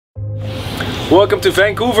Welcome to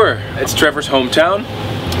Vancouver. It's Trevor's hometown.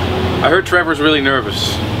 I heard Trevor's really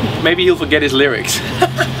nervous. Maybe he'll forget his lyrics.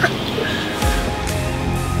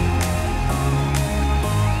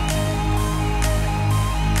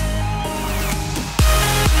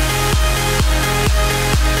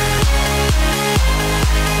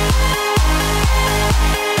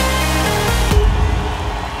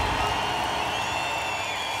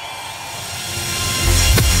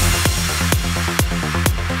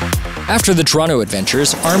 After the Toronto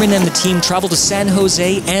adventures, Armin and the team travel to San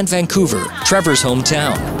Jose and Vancouver, Trevor's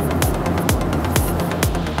hometown.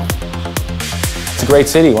 It's a great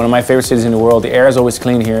city, one of my favorite cities in the world. The air is always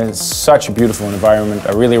clean here. It's such a beautiful environment.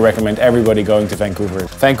 I really recommend everybody going to Vancouver.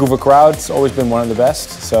 Vancouver crowd's always been one of the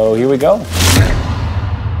best, so here we go.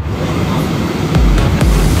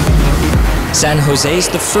 San Jose is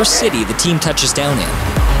the first city the team touches down in.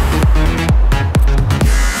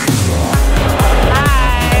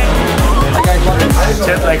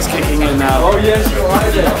 Jet lag's kicking in now. Oh yes.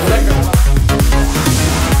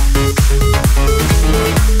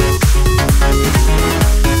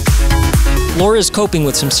 Laura is coping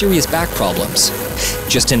with some serious back problems.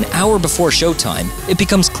 Just an hour before showtime, it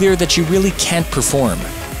becomes clear that she really can't perform.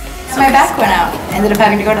 My back went out. I ended up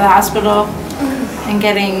having to go to the hospital and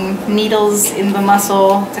getting needles in the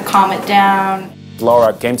muscle to calm it down.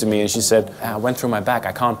 Laura came to me and she said, I went through my back,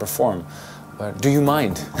 I can't perform. But do you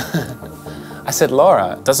mind? I said,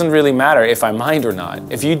 Laura, it doesn't really matter if I mind or not.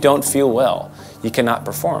 If you don't feel well, you cannot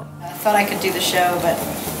perform. I thought I could do the show, but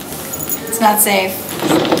it's not safe.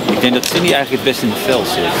 Ik denk dat Cindy eigenlijk het best in de vel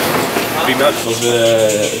zit. Prima. Wat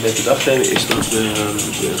we net bedacht hebben is dat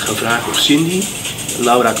we gaan vragen of Cindy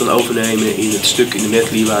Laura kan overnemen in het stuk in de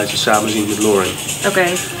medley waar ze samen zingt met Lauren.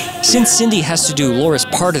 Okay. Since Cindy has to do Laura's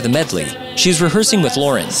part of the medley, she's rehearsing with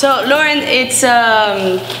Lauren. So Lauren, it's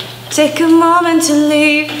take a moment to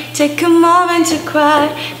leave, take a moment to cry,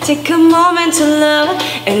 take a moment to love,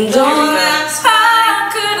 and don't ask how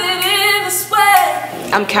could it end this way.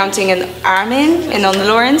 I'm counting on Armin and on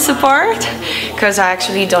Lauren's support, because I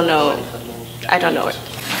actually don't know. I don't know it.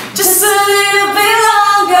 Just a little bit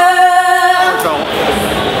longer.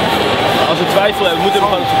 Als we twijfelen hebben, moeten we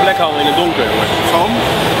gewoon op zijn plek houden in het donker. Van?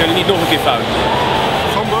 We kunnen niet nog een keer fout.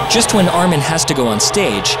 Just when Armin has to go on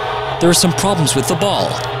stage, there are some problems with the ball.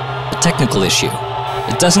 A technical issue.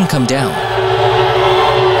 It doesn't come down.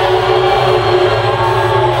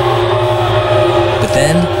 But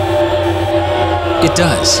then, it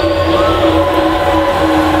does.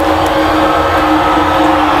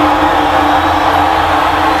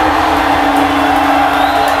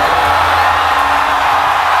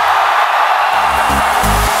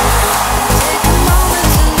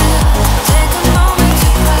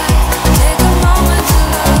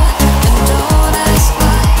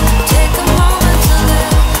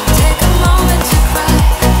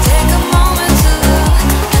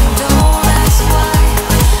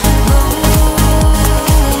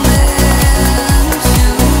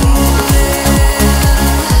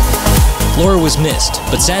 Laura was missed,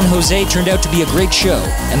 but San Jose turned out to be a great show,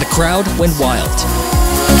 and the crowd went wild.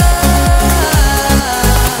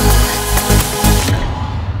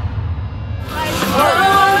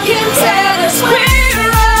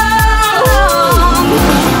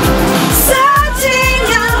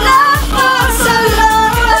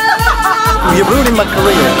 Je broer in mijn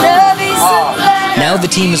Korea. Now the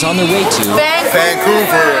team is on their way to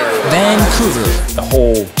Vancouver. The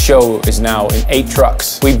whole show is now in 8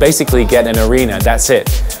 trucks. We basically get an arena, that's it.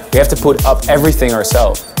 We have to put up everything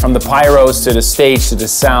ourselves. From the pyros to the stage to the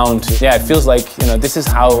sound. Yeah, it feels like, you know, this is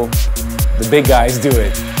how the big guys do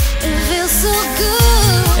it.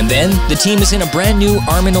 And then the team is in a brand new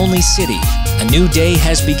Armin-only city. A new day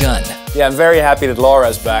has begun. Yeah, I'm very happy that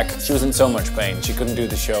Laura's back. She was in so much pain. She couldn't do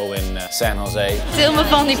the show in San Jose. Til me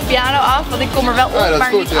van die piano af, want ik kom er wel op,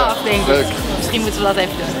 maar niet af, denk ik. Misschien moeten we dat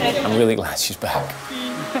even doen. I'm really glad she's back.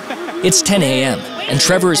 It's 10 a.m. and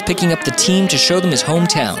Trevor is picking up the team to show them his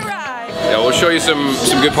hometown. Yeah, we'll show you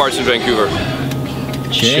some good parts in Vancouver.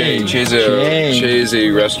 Che is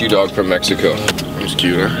a rescue dog from Mexico. He's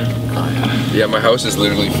cute, huh? Yeah, my house is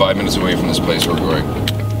literally 5 minutes away from this place where we're going.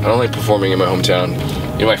 I don't like performing in my hometown.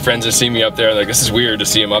 You know, my friends that see me up there, like, this is weird to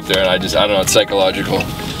see him up there, and I don't know, it's psychological.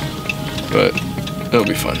 But it'll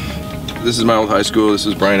be fun. This is my old high school. This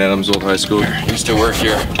is Brian Adams' old high school. I used to work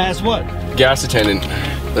here. As what? Gas attendant.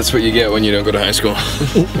 That's what you get when you don't go to high school.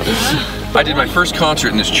 I did my first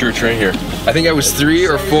concert in this church right here. I think I was 3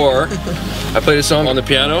 or 4. I played a song on the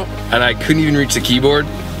piano, and I couldn't even reach the keyboard.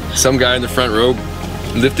 Some guy in the front row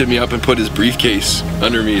lifted me up and put his briefcase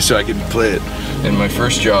under me so I could play it. And my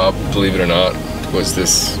first job, believe it or not, was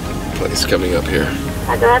this place coming up here.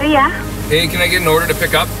 Hey, can I get an order to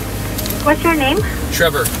pick up? What's your name?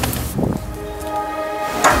 Trevor. The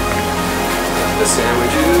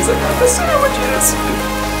sandwiches. I got the sandwiches.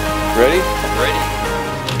 Ready?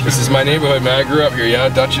 Ready. This is my neighborhood, man. I grew up here, yeah,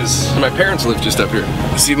 Dutchess. My parents live just up here.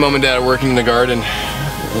 See Mom and Dad are working in the garden.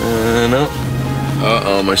 No.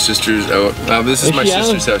 Uh-oh, my sister's out. This is my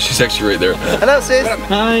sister's house. She's actually right there. Hello, sis.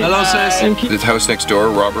 Hi. Hello, sis. The house next door,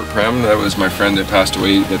 Robert Prem, that was my friend that passed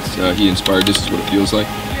away. That he inspired. This is what it feels like.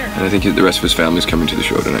 And I think the rest of his family's coming to the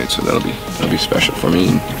show tonight, so that'll be special for me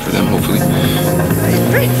and for them, hopefully.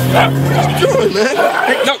 Hey, what are you doing, man?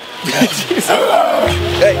 No.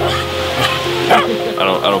 Hey. I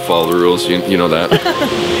don't follow the rules. You know that.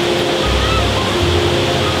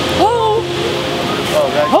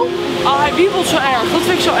 Hij wiebelt zo erg, dat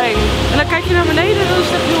vind ik zo eng. En dan kijk je naar beneden en dan is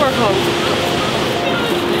het heel erg hoog.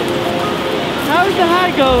 How's the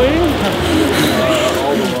high going?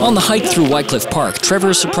 On the hike through Wycliffe Park, Trevor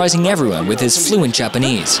is surprising everyone with his fluent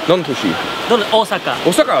Japanese. Non-toshi. Osaka.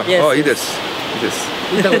 Osaka? Yes. Oh,いいです。いいです。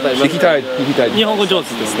行きたい。行きたい。日本語上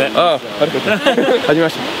手ですね。あ、ありがとう。はじめま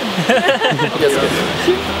して。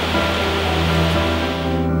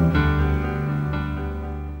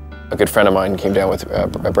A good friend of mine came down with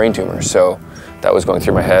a brain tumor, so that was going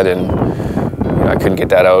through my head, and I couldn't get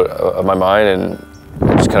that out of my mind, and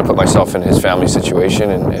I just kind of put myself in his family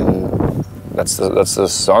situation, and that's the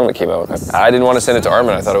song that came out. I didn't want to send it to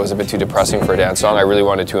Armin. I thought it was a bit too depressing for a dance song. I really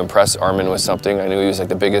wanted to impress Armin with something. I knew he was like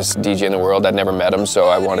the biggest DJ in the world. I'd never met him, so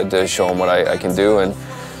I wanted to show him what I can do, and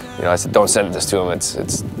I said, don't send this to him.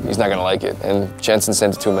 He's not gonna like it. And Jensen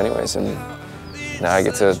sent it to him anyways, and now I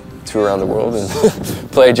get to tour around the world and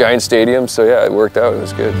play a giant stadium. So yeah, it worked out. It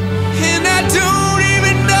was good. And I don't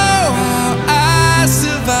even know how I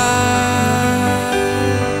survived.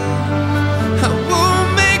 I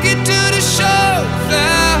won't make it to the show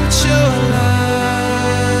without your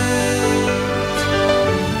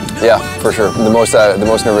light. Yeah, for sure. The most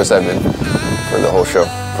nervous I've been for the whole show,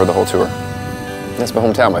 for the whole tour. That's my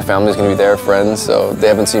hometown. My family's gonna be there, friends, so they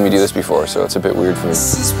haven't seen me do this before, so it's a bit weird for me.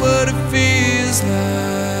 This is what it feels like.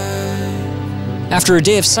 After a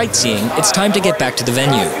day of sightseeing, it's time to get back to the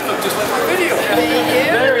venue.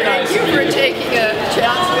 Thank you for taking a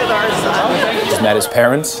chance with our son. I just met his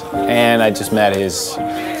parents, and I just met his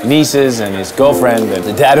nieces and his girlfriend, and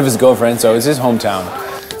the dad of his girlfriend, so it's his hometown,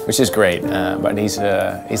 which is great, but he's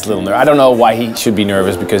a little nervous. I don't know why he should be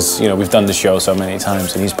nervous, because we've done the show so many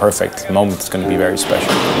times, and he's perfect. The moment is going to be very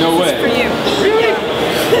special. No way. For you. Really?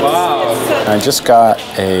 Wow. I just got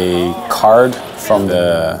a card from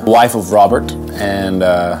the wife of Robert, and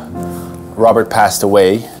Robert passed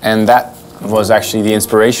away, and that was actually the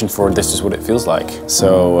inspiration for This Is What It Feels Like.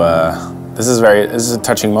 So this is a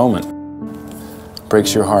touching moment.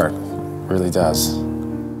 Breaks your heart, really does.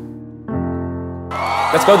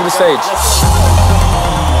 Let's go to the stage.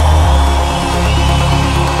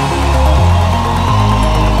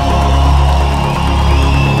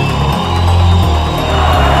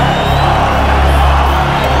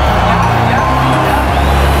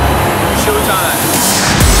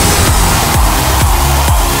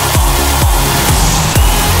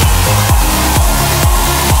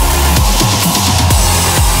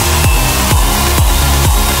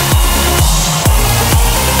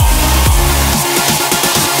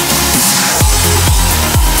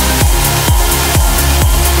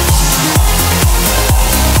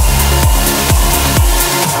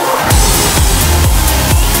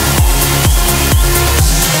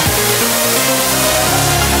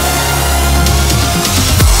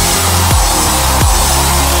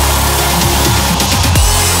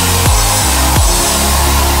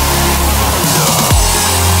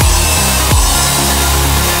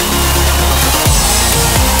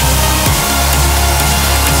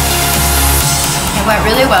 It went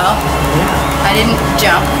really well. I didn't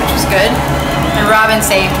jump, which was good. And Robin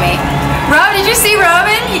saved me. Rob, did you see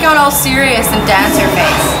Robin? He got all serious and dancer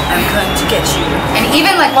face. I'm going to get you. And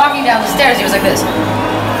even like walking down the stairs, he was like this.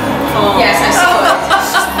 Oh. Yes, I saw it.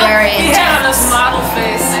 Very intense. Yeah, this model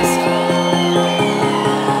face.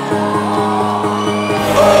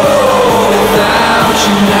 Without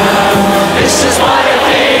you now, this is what it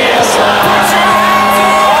feels like.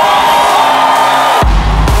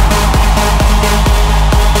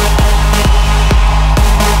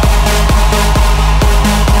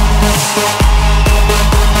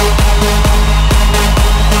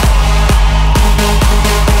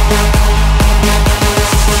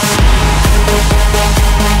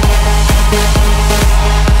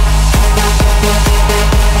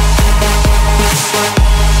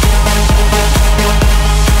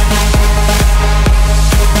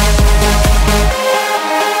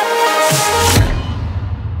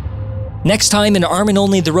 Next time in Armin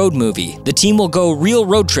Only the Road movie, the team will go real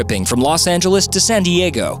road tripping from Los Angeles to San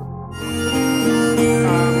Diego.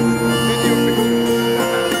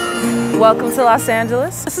 Welcome to Los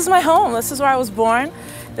Angeles. This is my home. This is where I was born.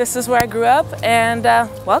 This is where I grew up, and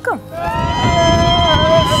welcome.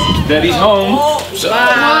 Daddy's home.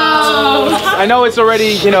 I know it's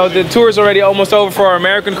already, the tour is already almost over for our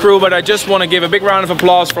American crew, but I just want to give a big round of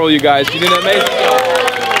applause for all you guys. You did an amazing job.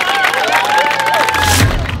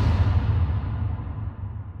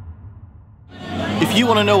 If you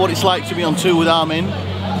want to know what it's like to be on tour with Armin,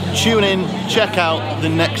 tune in, check out the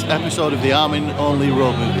next episode of the Armin Only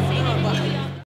Road movie.